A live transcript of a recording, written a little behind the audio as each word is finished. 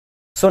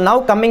So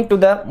now coming to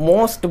the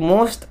most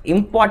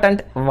important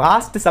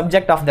vast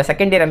subject of the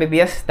second year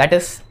MBBS, that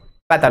is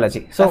pathology.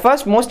 So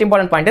first most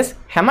important point is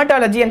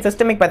hematology and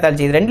systemic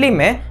pathology. இது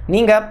ரெண்டுலயுமே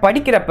நீங்க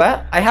படிக்கிறப்ப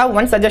I have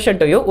one suggestion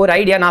to you, ஒரு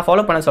idea நான்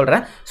follow பண்ண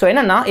சொல்றேன். So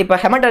என்னன்னா இப்போ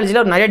ஹெமட்டாலஜியில்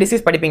ஒரு நிறைய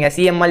டிசீஸ் படிப்பீங்க,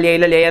 CML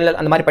ALL ALL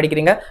அந்த மாதிரி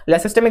படிக்கிறீங்க. இல்லை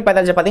சிஸ்டமிக்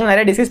பேத்தாலஜி பார்த்தீங்கன்னா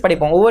நிறைய டிசீஸ்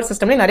படிப்போம். ஒவ்வொரு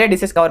சிஸ்டம்லையும் நிறைய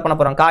டிசீஸ் கவர் பண்ண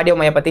போகிறோம். Cardio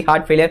myopathy,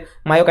 heart failure,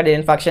 myocardial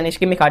infection,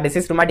 ischemic heart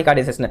disease, rheumatic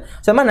heart டிசீஸ்னு.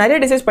 So மாதிரி நிறைய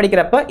டிசீஸ்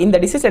படிக்கிறப்ப இந்த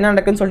டிசீஸ் என்ன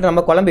நடக்குன்னு சொல்லிட்டு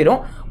நம்ம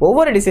குழம்பிடும்.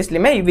 ஒவ்வொரு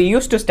டிசீஸ்லையுமே we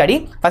used to study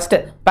first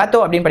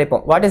பேத்தோ அப்படின்னு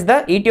படிப்போம். வாட் இஸ்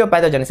த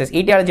ஈட்டியோபேத்தோஜெனிசிஸ்,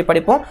 ஈட்டியாலஜி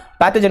படிப்போம்,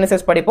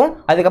 பேத்தோஜெனிசிஸ் படிப்போம்,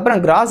 அதுக்கப்புறம்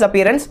கிராஸ்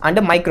அப்பியரன்ஸ் அண்ட்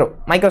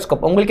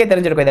மைக்ரோஸ்கோப். உங்களுக்கே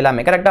தெரிஞ்சிருக்கும் இது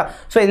எல்லாமே கரெக்டா.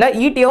 ஸோ இதில்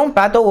ஈட்டியோவும்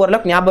பேத்தோ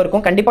ஓரளவுக்கு ஞாபகம்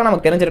இருக்கும், கண்டிப்பாக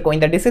நமக்கு தெரிஞ்சிருக்கும்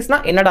இந்த டிசீஸ்னா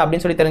என்னடா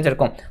அப்படின்னு சொல்லி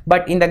தெரிஞ்சிருக்கும்.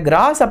 பட் இந்த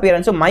cross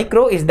அப்பியரன்ஸும்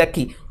micro is the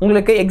key.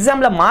 உங்களுக்கு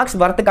எக்ஸாம்ல மார்க்ஸ்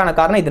வரதுக்கான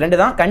காரணம் இது ரெண்டு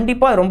தான்.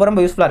 கண்டிப்பாக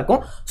ரொம்ப யூஸ்ஃபுல்லாக இருக்கும்.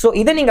 ஸோ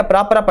இதை நீங்கள்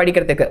ப்ராப்பராக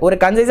படிக்கிறதுக்கு, ஒரு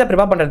கன்சைஸாக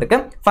ப்ரிப்பேர் பண்ணுறதுக்கு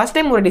ஃபர்ஸ்ட்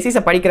டைம் ஒரு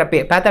டிசீஸை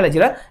படிக்கிறப்ப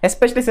பேத்தாலஜியில்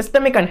எஸ்பெஷலி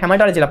சிஸ்டமிக் அண்ட்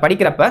ஹெமட்டாலஜியில்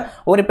படிக்கிறப்ப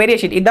ஒரு பெரிய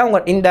ஷீட் இதான்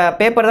உங்க இந்த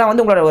பேப்பர் தான்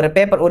வந்து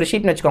உங்களோட ஒரு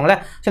ஷீட்னு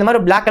வச்சுக்கோங்களேன். ஸோ இந்த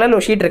மாதிரி பிளாக் கலர்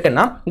ஒரு ஷீட்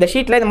இருக்குன்னா இந்த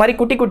ஷீட்டில் இந்த மாதிரி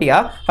குட்டியா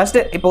ஃபர்ஸ்ட்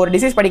இப்போ ஒரு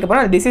டிசீஸ் படிக்க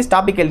போனால் அந்த டிசீஸ்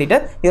டாபிக் எழுதிட்டு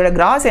இதோட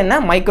கிராஸ் என்ன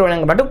மைக்ரோ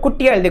மட்டும்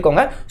குட்டியாக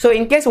எழுதிக்கோங்க. ஸோ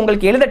இன்கேஸ்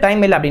உங்களுக்கு எழுத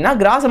டைம் இல்லை அப்படின்னா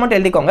கிராஸ் மட்டும்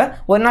எழுதிக்கோங்க.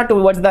 1 or 2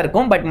 வேர்ட்ஸ் தான்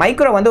இருக்கும். பட்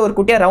மைக்ரோ வந்து ஒரு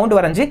குட்டியாக ரவுண்ட்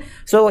வரைஞ்சி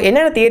ஸோ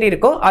என்னென்ன தியரி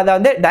இருக்கோ அதை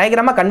வந்து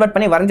டயக்ராமாக கன்வெர்ட்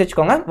பண்ணி வரைஞ்சி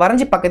வச்சுக்கோங்க.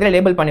 வரைஞ்சி பக்கத்தில்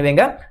லேபிள்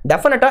பண்ணுவீங்க.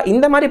 டெஃபினட்டாக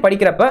இந்த மாதிரி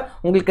படிக்கிறப்ப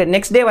உங்களுக்கு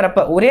நெக்ஸ்ட் டே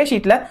வரப்ப ஒரே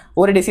ஷீட்டில்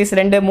ஒரு டிசீஸ்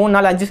 2, 3,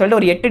 4, 5 சொல்லிட்டு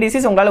ஒரு 8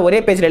 டிசீஸ் உங்களால்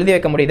ஒரே பேஜில் எழுதி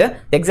வைக்க முடியுது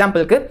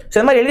எக்ஸாம்பிளுக்கு. ஸோ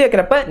இந்த மாதிரி எழுதி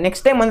வைக்கிறப்ப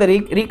நெக்ஸ்ட் டைம் வந்து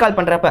ரீகால்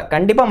பண்ணுறப்ப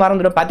கண்டிப்பாக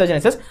மறந்துடும்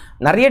பேத்தோஜெனிசிஸ்.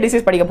 நிறைய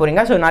டிசீஸ் படிக்க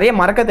போறீங்க. ஸோ நிறைய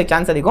மறக்கிறதுக்கு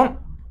சான்ஸ் அதிகம்.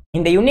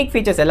 இந்த யூனிக்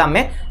ஃபீச்சர்ஸ்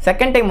எல்லாமே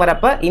செகண்ட் டைம்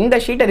வரப்ப இந்த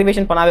ஷீட்டை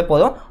ரிவிஷன் பண்ணாவே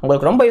போதும்,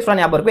 உங்களுக்கு ரொம்ப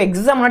யூஸ்ஃபுல்லாக ஞாபகம் இருக்கும்.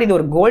 எக்ஸாம் முன்னாடி இது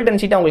ஒரு கோல்டன்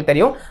ஷீட்டாக உங்களுக்கு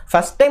தெரியும்.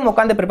 ஃபர்ஸ்ட் டைம்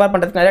உட்காந்து ப்ரிப்பேர்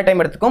பண்ணுறதுக்கு நிறைய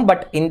டைம் எடுத்துக்கும்.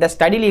 பட் இந்த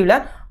ஸ்டடி லீவில்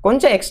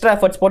கொஞ்சம் எக்ஸ்ட்ரா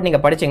எஃபர்ட்ஸ் போட்டு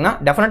நீங்கள் படிச்சிங்கன்னா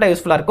டெஃபினட்டாக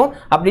யூஸ்ஃபுல்லாக இருக்கும்.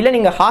 அப்படி இல்லை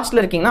நீங்கள்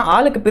ஹாஸ்டலில் இருக்கீங்கன்னா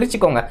ஆளுக்கு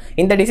பிரிச்சுக்கோங்க.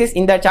 இந்த டிசீஸ்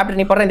இந்த சாப்டர்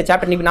நீ பண்ணுற, இந்த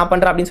சாப்டர் நீ நான்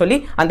பண்ணுறேன் அப்படின்னு சொல்லி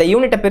அந்த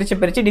யூனிட்டை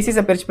பிரித்து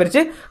டிசீஸை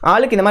பிரித்து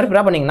ஆளுக்கு இந்த மாதிரி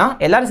ப்ரிப்பேர் பண்ணிங்கன்னா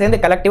எல்லாரும் சேர்ந்து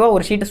கலெக்டிவாக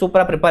ஒரு ஷீட்டை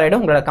சூப்பராக ப்ரிப்பேர்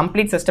ஆகிடும் உங்களோட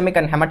கம்ப்ளீட் சிஸ்டமிக்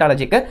அண்ட்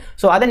ஹெமட்டாலஜிக்கு.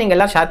 ஸோ அதை நீங்கள்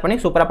எல்லாம் ஷேர் பண்ணி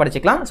சூப்பராக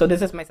படிச்சிக்கலாம். ஸோ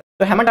திஸ் இஸ் மை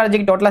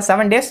ஹெமட்டாலஜிக்கு டோட்டலாக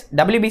 7 days.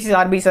 WBC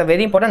RBC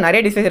very important.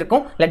 நிறைய டிசீஸ்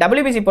இருக்கும். இல்லை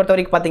WBC பொறுத்த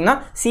வரைக்கும் பார்த்தீங்கன்னா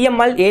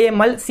CML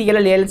AML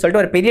CLL ALL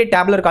சொல்லிட்டு ஒரு பெரிய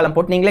டேப்லர் காலம்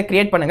போட்டு நீங்களே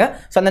கிரியேட் பண்ணுங்க.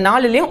 ஸோ அந்த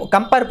 4லையும்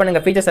கம்பேர்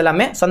பண்ணுங்க ஃபீச்சர்ஸ்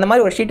எல்லாமே. ஸோ அந்த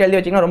மாதிரி ஒரு ஷீட் எழுதி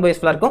வச்சிங்கன்னா ரொம்ப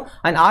யூஸ்ஃபுல்லாக இருக்கும்.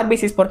 அண்ட்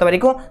RBCs பொறுத்த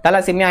வரைக்கும்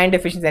thalassemia, iron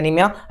deficiency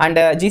anaemia and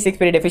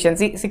G6PD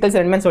deficiency, சிக்கல்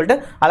செல் அனிமியான்னு சொல்லிட்டு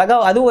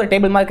அழகாக அது ஒரு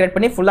டேபிள் மாதிரி கிரியேட்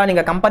பண்ணி ஃபுல்லாக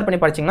நீங்கள் கம்பேர் பண்ணி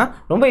படிச்சிங்கன்னா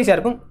ரொம்ப ஈஸியாக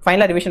இருக்கும்.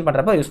 ஃபைனலாக ரிவிஷன்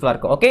பண்ணுறப்ப யூஸ்ஃபுல்லாக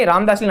இருக்கும். ஓகே,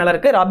 ராம்தாஸ்ல நல்லா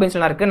இருக்கு, ராபின்ஸ்ல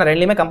நல்லா இருக்கு. நான்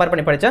ரெண்டுலையுமே கம்பேர்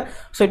பண்ணி படித்தேன்.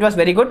 So it was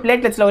very good.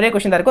 பிளேட்லெட்ஸ்ல ஒரே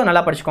கொஸ்டின் தான் இருக்கும்,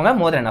 நல்லா படிச்சுக்கோங்க.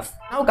 மோர் தென் எனஃப்.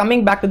 நவ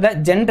coming back to the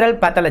general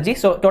pathology.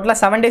 So டோட்டலாக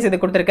 7 days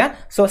இது கொடுத்துருக்கேன்.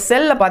 ஸோ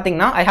செல்ல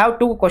பார்த்தீங்கன்னா I have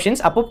 2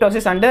 questions,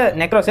 apoptosis and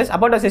necrosis.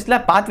 அப்போப்டோசிஸ்ல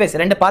pathways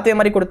 2 pathway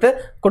மாதிரி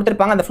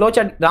கொடுத்துருப்பாங்க. அந்த ஃப்ளோ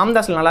சார்ட்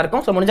ராம்தாஸ்ல நல்லா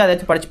இருக்கும். ஸோ முடிஞ்சா அதை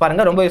வச்சு படிச்சு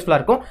பாருங்க, ரொம்ப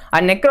யூஸ்ஃபுல்லாக இருக்கும்.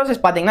 அண்ட் நெக்ரோசிஸ்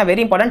பார்த்தீங்கன்னா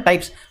வெரி இம்பார்ட்டன்ட்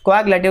டைப்ஸ்,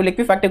 கோஆகுலேட்டிவ்,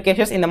 லிக்விஃபேக்டிவ்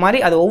கேசஸ், இந்த மாதிரி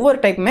அது ஒவ்வொரு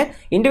டைப்புமே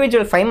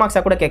இண்டிவிஜுவல் 5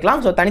 மார்க்ஸாக கூட கேட்கலாம்.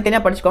 ஸோ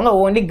தனித்தனியாக படிச்சுக்கோங்க.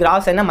 ஓன்லி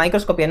கிராஸ் என்ன,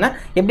 மைக்ரோஸ்கோப் என்ன,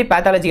 எப்படி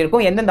பேத்தாலஜி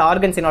இருக்கும், எந்தெந்த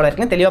ஆர்கன்ஸ் இன்வால்வ்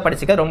இருக்குன்னு தெளிவாக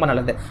படிச்சுக்க ரொம்ப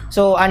நல்லது.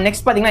 ஸோ அண்ட்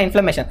நெக்ஸ்ட் பார்த்தீங்கன்னா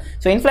inflammation.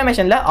 So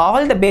இன்ஃப்ளமேஷனில்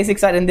all the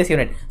basics R in this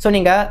unit. So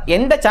நீங்கள்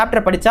எந்த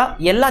சாப்டர் படிச்சா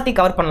எல்லாத்தையும்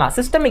கவர் பண்ணலாம்.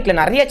 சிஸ்டமிக்ல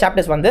நிறைய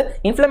சாப்டர்ஸ் வந்து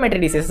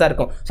இன்ஃப்ளமேட்டரி டிசீஸாக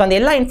இருக்கும். ஸோ அந்த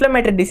எல்லா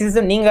இன்ஃப்ளமேட்டரி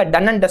டிசீஸும் நீங்கள்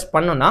டன் அண்ட் டஸ்ட்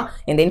பண்ணணும்னா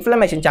இந்த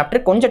இன்ஃப்ளமேஷன்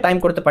சாப்டர் கொஞ்சம்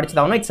டைம் கொடுத்து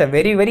படிச்சதாகணும். It's a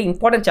very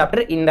important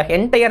chapter in the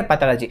entire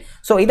pathology.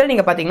 So இதில்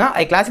நீங்கள் பார்த்தீங்கன்னா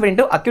ஐ classify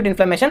into acute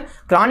inflammation,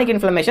 chronic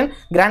inflammation,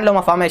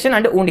 granuloma formation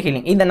and wound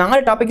healing. இந்த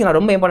 4 டாபிக் நான்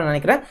ரொம்ப இம்பார்ட்டன்ட்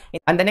நினைக்கிறேன்.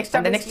 அந்த next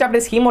chapter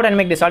is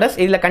haemodynamic disorders.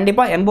 இதில்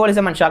கண்டிப்பாக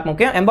எம்போலிசம் அண்ட் ஷாக்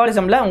முக்கியம்.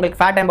 எம்போலிசம்ல உங்களுக்கு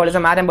ஃபேட்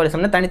எம்போலிசம், ஏர்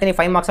எம்போலிசம்னு தனித்தனி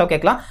 5 மார்க்ஸாக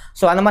கேட்கலாம்.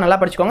 ஸோ அந்த மாதிரி நல்லா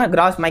படிச்சுக்கோங்க.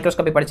 கிராஸ்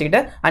மைக்ரோஸ்கோபி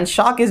படிச்சுக்கிட்டு. And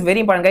shock is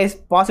very important guys.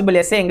 Possible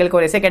S A எங்களுக்கு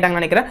ஒரு எஸ்ஏ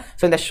கேட்டாங்கன்னு நினைக்கிறேன்.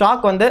 ஸோ இந்த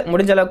ஷாக் வந்து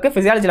முடிஞ்ச அளவுக்கு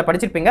பிசியாலஜியில்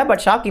படிச்சிருப்பீங்க.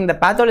 பட் ஷாக் இந்த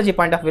பேத்தாலஜி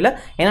பாயிண்ட் ஆஃப் வியூல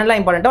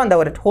என்னெல்லாம் இம்பார்ட்டன்ட்டோ அந்த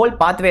ஒரு ஹோல்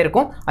பாத்வே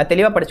இருக்கும். அது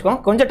தெளிவாக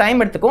படிச்சுக்கோங்க. கொஞ்சம்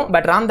டைம் எடுத்துக்கும்.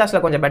 பட்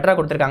ராம்தாஸ்ல கொஞ்சம் பெட்டராக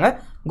கொடுத்துருக்காங்க.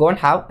 go and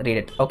have read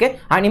it. Okay,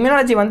 and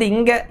immunology வந்து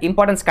இங்கே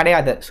இம்பார்ட்டன்ஸ்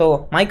கிடையாது. ஸோ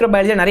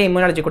மைக்ரோபயாலஜி நிறைய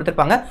இம்யூனாலஜி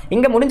கொடுத்துருப்பாங்க.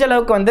 இங்கே முடிஞ்ச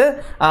அளவுக்கு வந்து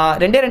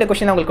 2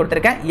 கொஸ்டின் உங்களுக்கு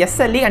கொடுத்துருக்கேன்.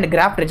 SLE and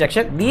craft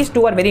rejection, these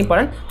 2 are very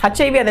important.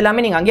 HIV அது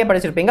எல்லாமே நீங்கள் அங்கேயே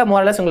படிச்சிருப்பீங்க.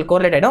 மோரலஸ் உங்களுக்கு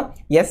கோரிலேட் ஆகிடும்.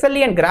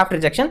 SLE and craft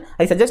rejection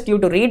I suggest you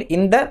to read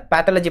in the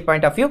pathology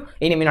point of view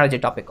in immunology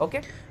topic.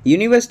 Okay,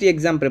 university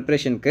exam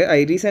ப்ரிப்பரேஷனுக்கு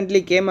I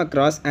recently came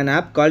across an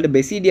app called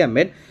பெசிடியா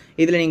மெட்.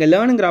 இதில் நீங்கள்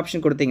லேர்னுங்கிற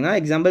ஆப்ஷன் கொடுத்தீங்கன்னா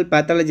எக்ஸாம்பிள்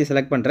பேத்தாலஜி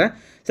செலக்ட் பண்ணுறேன்.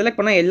 Select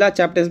பண்ணால் எல்லா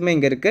சாப்டர்ஸுமே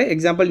இங்கே இருக்குது.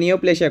 Example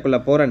நியோப்ளேஷியாக்குள்ளே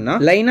போகிறேன்னா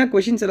லைனாக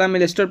கொஷின்ஸ்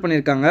எல்லாமே லிஸ்ட் அவுட்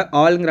பண்ணியிருக்காங்க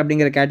ஆளுங்கிற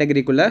அப்படிங்கிற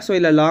கேட்டகரிக்குள்ளே. ஸோ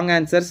இதில் long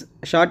answers,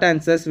 short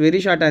answers,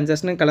 very short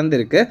ஆன்சர்ஸ்னு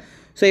கலந்துருக்கு.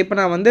 ஸோ இப்போ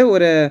நான் வந்து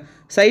ஒரு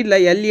சைடில்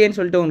LAன்னு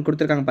சொல்லிட்டு ஒன்று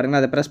கொடுத்துருக்காங்க பாருங்கள்,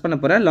 அதை ப்ரெஸ் பண்ண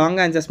போகிறேன். லாங்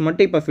ஆன்சர்ஸ்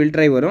மட்டும் இப்போ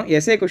ஃபில்டர் ஆகி வரும்.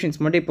 எஸ்ஏ கொஷின்ஸ்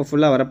மட்டும் இப்போ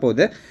ஃபுல்லாக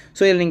வரப்போகுது.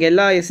 ஸோ இதில் நீங்கள்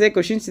எல்லா எஸ்ஏ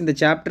கொஷின்ஸ் இந்த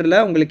சாப்டரில்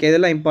உங்களுக்கு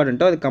எதெல்லாம்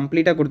இம்பார்ட்டண்ட்டோ அது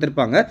கம்ப்ளீட்டாக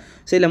கொடுத்துருப்பாங்க.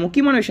 ஸோ இதில்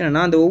முக்கியமான விஷயம்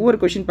என்னன்னா அந்த ஒவ்வொரு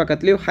கொஷின்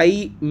பக்கத்துலையும் ஹை,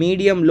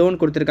 மீடியம், லோன்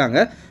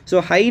கொடுத்துருக்காங்க.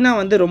 ஸோ ஹைனா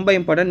வந்து ரொம்ப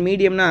இம்பார்ட்டன்ட்,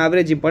 மீடியம்னா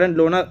ஆவரேஜ் இம்பார்ட்டன்ட்,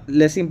 லோனா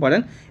லெஸ்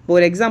இம்பார்ட்டன்ட். இப்போ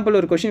ஒரு எக்ஸாம்பிள்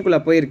ஒரு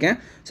கொஷினுக்குள்ளே போயிருக்கேன்.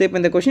 ஸோ இப்போ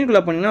இந்த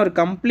கொஷினுக்குள்ளே போனீங்கன்னா ஒரு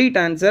கம்ப்ளீட்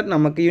ஆன்சர்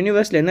நமக்கு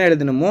யூனிவர்ஸில் என்ன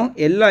எழுதணுமோ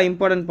எல்லா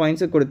இம்பார்ட்டன்ட்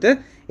பாயிண்ட்ஸும் கொடுத்து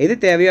எது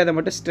தேவையோ அதை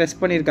மட்டும் ஸ்ட்ரெஸ்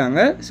பண்ணியிருக்காங்க.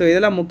 ஸோ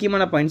இதெல்லாம்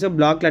முக்கியமான points.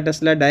 Black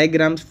லெட்டர்ஸில்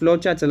diagrams, flow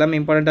charts எல்லாமே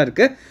இம்பார்ட்டண்ட்டாக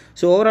இருக்குது.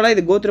 ஸோ ஓவராலாக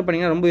இது கோத்ரூ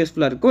பண்ணிங்கன்னா ரொம்ப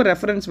யூஸ்ஃபுல்லாக இருக்கும்.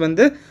 ரெஃபரன்ஸ்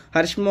வந்து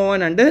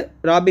ஹர்ஷ்மோவன் அண்டு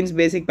ராபின்ஸ்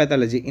பேசிக்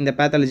பேத்தாலஜி, இந்த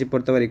பேத்தாலஜி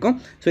பொறுத்த வரைக்கும்.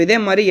 ஸோ இதே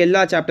மாதிரி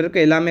எல்லா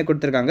சாப்டருக்கும் எல்லாமே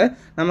கொடுத்துருக்காங்க.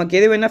 நமக்கு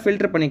எது வேணால்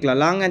ஃபில்டர் பண்ணிக்கலாம்.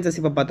 லாங் ஆன்சர்ஸ்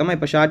இப்போ பார்த்தோமா,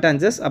 இப்போ ஷார்ட்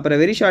ஆன்சர்ஸ்,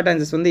 அப்புறம் வெரி ஷார்ட்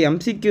ஆன்சர்ஸ் வந்து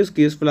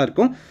MCQஸ்க்கு யூஸ்ஃபுல்லாக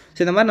இருக்கும்.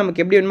 ஸோ இந்த மாதிரி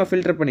நமக்கு எப்படி வேணுமோ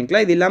ஃபில்டர்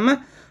பண்ணிக்கலாம். இது இல்லாமல்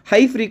ஹை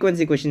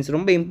ஃப்ரீக்வன்சி கொஷின்ஸ்,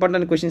 ரொம்ப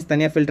இம்பார்ட்டன்ட் கொஷின்ஸ்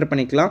தனியாக ஃபில்டர்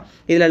பண்ணிக்கலாம்.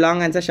 இதில்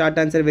long answer, short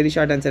answer, very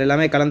short answer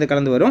எல்லாமே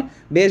கலந்து வரும்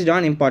பேஸ்ட்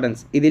ஆன்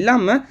இம்பார்ட்டன்ஸ். இது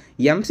இல்லாமல்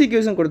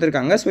MCQஸும்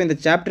கொடுத்துருக்காங்க. ஸோ இந்த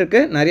சாப்டருக்கு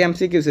நிறைய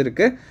MCQs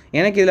இருக்குது.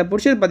 எனக்கு இதில்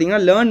பிடிச்சது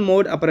பார்த்தீங்கன்னா லேர்ன்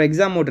மோட், அப்புறம்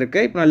எக்ஸாம் மோட்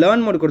இருக்குது. இப்போ நான்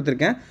லேர்ன் மோட்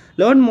கொடுத்துருக்கேன்.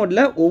 லேர்ன்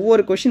மோடில்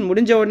ஒவ்வொரு கொஷின்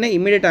முடிஞ்ச உடனே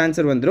இமீடியட்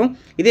ஆன்சர் வந்துடும்.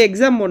 இதே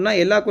எக்ஸாம் மோட்னா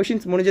எல்லா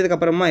கொஷின்ஸ்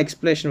முடிஞ்சதுக்கப்புறமா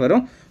எக்ஸ்பிளேஷன்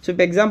வரும். ஸோ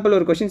இப்போ எக்ஸாம்பிள்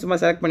ஒரு கொஷின் சும்மா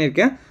செலக்ட்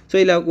பண்ணியிருக்கேன். ஸோ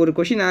இதில் ஒரு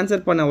கொஷின்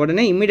ஆன்சர் பண்ண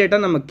உடனே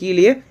இமீடியட்டாக நம்ம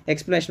கீழே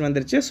எக்ஸ்பிளேஷன்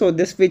வந்துருச்சு. So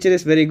this feature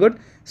is very good.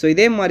 So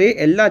இதே மாதிரி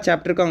எல்லா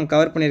சாப்டருக்கும் அவங்க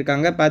கவர்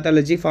பண்ணியிருக்காங்க.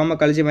 பேத்தாலஜி,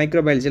 ஃபார்மகாலஜி,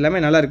 மைக்ரோபயாலஜி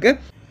எல்லாமே நல்லாயிருக்கு.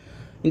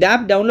 இந்த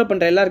ஆப் டவுன்லோட்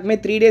பண்ணுற எல்லாருக்குமே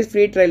 3 days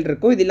ஃப்ரீ ட்ரையல்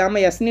இருக்கும். இது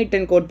இல்லாமல் SNEET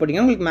 10 கோட்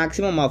போட்டிங்கன்னா உங்களுக்கு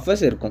மேக்ஸிமம்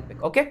ஆஃபர்ஸ் இருக்கும்.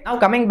 Okay, now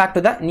coming back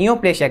to the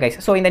நியோப்ளேஷியா guys.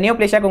 So இந்த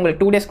நியோப்ளேஷியாக்கு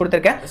உங்களுக்கு 2 days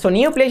கொடுத்துருக்கேன். ஸோ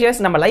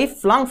நியோப்ளேஷியாஸ் நம்ம லைஃப்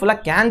லாங் ஃபுல்லாக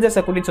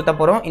கேன்சர்ஸை கூட்டிட்டு சுத்த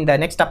போகிறோம் இந்த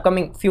நெக்ஸ்ட்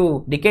அப்கமிங் ஃபியூ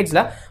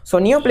டிகேட்ஸில்.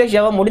 ஸோ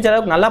நியோப்ளேஷியாவை முடிஞ்ச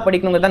அளவுக்கு நல்லா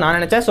படிக்கணுங்கிறத நான்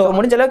நினச்சேன். ஸோ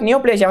முடிஞ்ச அளவுக்கு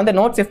நியோப்ளேஷியா வந்து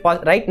notes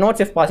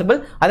if possible.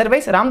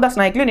 Otherwise Ramdas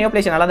நாயக்லையும்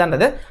நியோப்ளேஷியா நல்லா தான்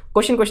இருந்தது.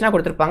 கொஷினாக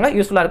கொடுத்துருப்பாங்க,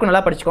 யூஸ்ஃபுல்லாக இருக்கும்,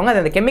 நல்லா படிச்சுக்கோங்க.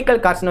 அது அந்த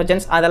கெமிக்கல்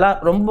கார்சினோஜன்ஸ் அதெல்லாம்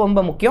ரொம்ப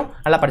முக்கியம்,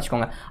 நல்லா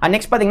படிச்சுக்கோங்க. அண்ட்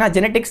நெக்ஸ்ட் பார்த்தீங்கன்னா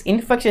genetics,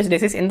 infectious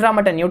disease,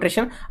 environment and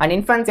nutrition and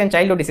infants and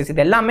childhood disease,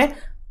 இது எல்லாமே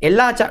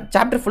எல்லா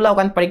சாப்டர் ஃபுல்லாக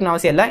உட்காந்து படிக்கணும்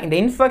அவசியம் இல்லை. இந்த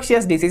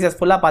இன்ஃபெக்ஷியஸ் டிசீசஸ்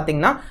ஃபுல்லாக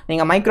பார்த்தீங்கன்னா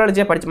நீங்கள்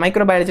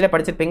மைக்ரோபயாலஜியில்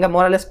படிச்சிருப்பீங்க.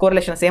 மோரலஸ்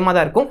கோரிலேஷன் சேமாக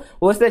தான் இருக்கும்,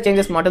 ஒரு சில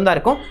சேஞ்சஸ் மட்டும் தான்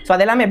இருக்கும். ஸோ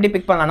அதெல்லாமே எப்படி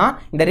பிக் பண்ணலாம்னா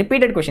இந்த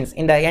ரிப்பீட்டட் கொஷின்ஸ்,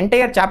 இந்த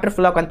என்டையர் சாப்டர்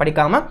ஃபுல்லாக உட்காந்து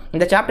படிக்காமல்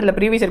இந்த சாப்டரில்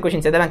ப்ரீவியஸ் இயர்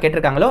கொஷின்ஸ் எதெல்லாம்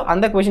கேட்டிருக்காங்களோ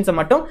அந்த கொஷின்ஸை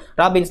மட்டும்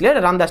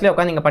ராம்தாஸ்லேயே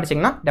உட்காந்து நீங்கள்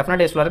படிச்சிங்கன்னா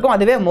டெஃபினட் யூஸ்ஃபுல்லாக இருக்கும்.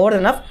 அதுவே மோர்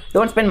தென் of,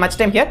 don't spend much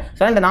time here.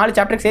 So இந்த 4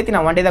 சாப்டருக்கு சேர்த்து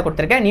நான் 1 day தான்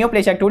கொடுத்துருக்கேன்.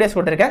 நியோப்ளேஷியா 2 days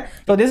கொடுத்துருக்கேன்.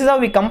 So this is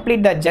how we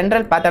complete the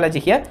general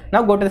pathology here.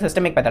 Now go to the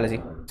systemic pathology.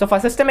 So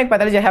for systemic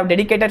pathology I have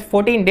dedicated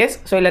 14 days.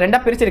 So இதில் 2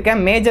 பிரிச்சிருக்கேன்,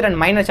 major and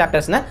minor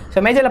சாப்டர்ஸ்னு. So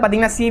மேஜரில்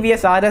பார்த்தீங்கன்னா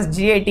CVS, RS,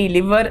 GIT,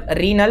 liver,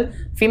 renal,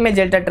 female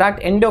genital tract,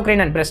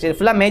 endocrine and breast, இது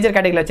ஃபுல்லாக major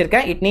category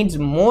வச்சிருக்கேன். It needs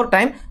more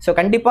time. So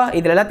கண்டிப்பாக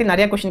இதில் எல்லாத்தையும்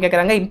நிறைய question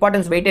கேட்குறாங்க,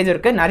 இம்பார்ட்டன்ஸ் வெயிட்டேஜ்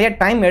இருக்குது, நிறைய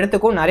டைம்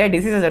எடுத்துக்கும், நிறைய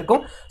டிசீசஸ்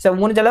இருக்கும். ஸோ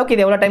முடிஞ்ச அளவுக்கு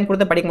இது எவ்வளோ டைம்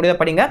கொடுத்து படிக்க முடியுதோ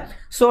படிங்க.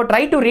 So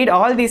try to read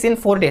all these in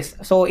 4 days.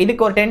 So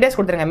இதுக்கு ஒரு 10 days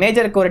கொடுத்துருங்க,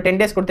 மேஜருக்கு ஒரு 10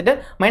 days கொடுத்துட்டு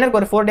மைனருக்கு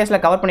ஒரு 4 daysல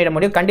கவர் பண்ணிட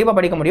முடியும், கண்டிப்பாக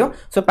படிக்க முடியும்.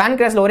 ஸோ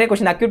பேன்கிராஸில் ஒரே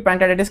கொஸ்டின் அக்யூட்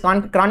பேன்கிராட்டிஸ்,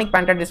 கிரானிக்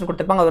பேன்கிராட்டிஸ்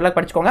கொடுத்துருப்பாங்க, அதெல்லாம்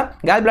படிச்சுக்கோங்க.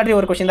 கால் பிளாடரி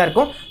ஒரு கொஸ்டின் தான்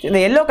இருக்கும். இந்த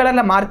எல்லோ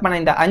கலரில் மார்க் பண்ண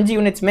இந்த 5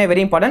 யூனிட்ஸ்மே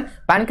very important.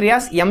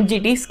 Pancreas,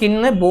 MGT,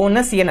 skin, phone,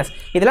 CNS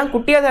இதெல்லாம்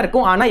குட்டியாக தான்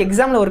இருக்கும். ஆனால்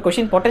எக்ஸாமில் ஒரு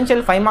கொஸ்டின்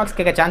பொட்டன்ஷியல் 5 marks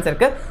கேட்க சான்ஸ்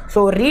இருக்கு. So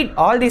read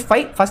all these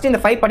 5. First இந்த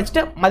 5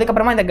 படிச்சுட்டு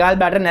அதுக்கப்புறமா இந்த கால்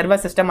பிளாடர்,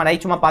 நர்வஸ் சிஸ்டம் அதை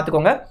சும்மா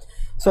பார்த்துக்கோங்க.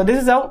 So this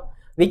is how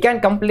we can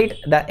complete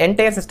the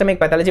entire systemic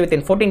pathology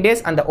within 14 days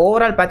and the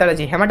overall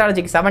pathology,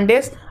 hematology 7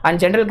 days and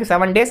general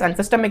 7 days and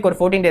systemic ஒரு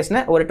 14 days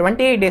னு ஒரு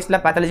 28 daysல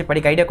pathology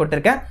படிக்க ஐடியா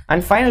கொடுத்திருக்கேன்.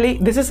 And finally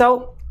this is how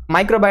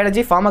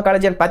microbiology,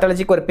 pharmacology and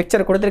pathology ஒரு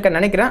picture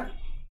கொடுத்திருக்கேன்னு நினைக்கிறேன்.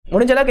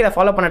 முடிஞ்ச அளவுக்கு இதை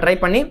ஃபாலோ பண்ண ட்ரை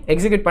பண்ணி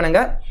எக்ஸிக்யூட்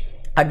பண்ணுங்க.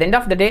 at the end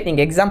of the day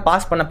நீங்கள் எக்ஸாம்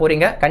பாஸ் பண்ண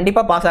போறீங்க,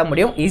 கண்டிப்பாக பாஸ் ஆக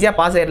முடியும், ஈஸியாக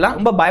பாஸ் ஆயிடலாம்.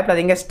 ரொம்ப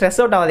பயப்படாதீங்க, ஸ்ட்ரெஸ்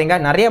அவுட் ஆகாதீங்க,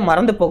 நிறைய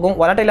மறந்து போகும்,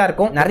 வாலட்டைலாக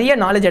இருக்கும், நிறைய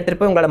நாலேஜ் எடுத்துட்டு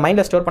போய் உங்களோட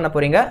மைண்டில் ஸ்டோர் பண்ண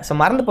போறீங்க. ஸோ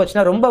மறந்து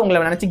போச்சுன்னா ரொம்ப உங்களை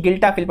நினச்சி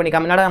கில்ட்டாக ஃபீல்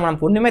பண்ணிக்காம என்னடா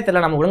நம்ம ஒன்றுமே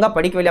தெரியல, நம்ம ஒழுங்காக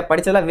படிக்கவில்லை,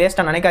 படிச்சதெல்லாம்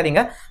வேஸ்ட்டாக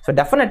நினைக்காதீங்க. ஸோ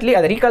டெஃபினெட்லி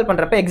அதை ரீகால்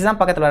பண்ணுறப்ப எக்ஸாம்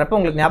பக்கத்தில் வரப்போ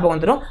உங்களுக்கு ஞாபகம்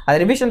வந்துடும், அதை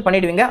ரிவிஷன்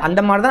பண்ணிடுவீங்க. அந்த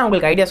மாதிரி தான்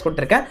உங்களுக்கு ஐடியாஸ்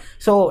கொடுத்துருக்கேன்.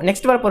 ஸோ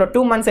நெக்ஸ்ட் வரப்போ ஒரு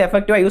 2 months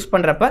எஃபெக்டிவாக யூஸ்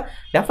பண்ணுறப்ப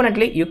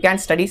definitely you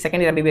can study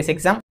second year MBBS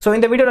exam. So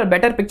இந்த வீடியோ ஒரு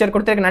பெட்டர் பிக்சர்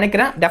கொடுத்துருக்கேன்னு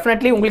நினைக்கிறேன்.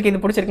 டெஃபினெட்லி உங்களுக்கு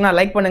இது பிடிச்சிருக்குன்னா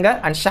லைக் பண்ணுங்க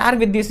and share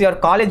with this your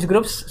college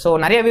groups. So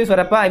நிறைய வியூஸ்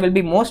வரப்போ I will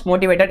be most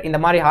motivated இந்த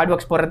மாதிரி ஹார்ட்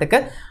ஒர்க்ஸ் போடுறதுக்கு.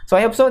 So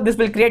I hope so this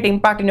will create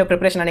impact in your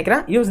preparation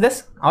நினைக்கிறேன். Use this.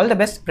 All the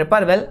best,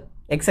 prepare well,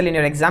 excel in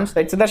your exams. So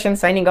it's Sudarshan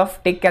signing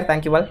off. Take care.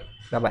 Thank you all.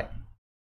 Bye bye.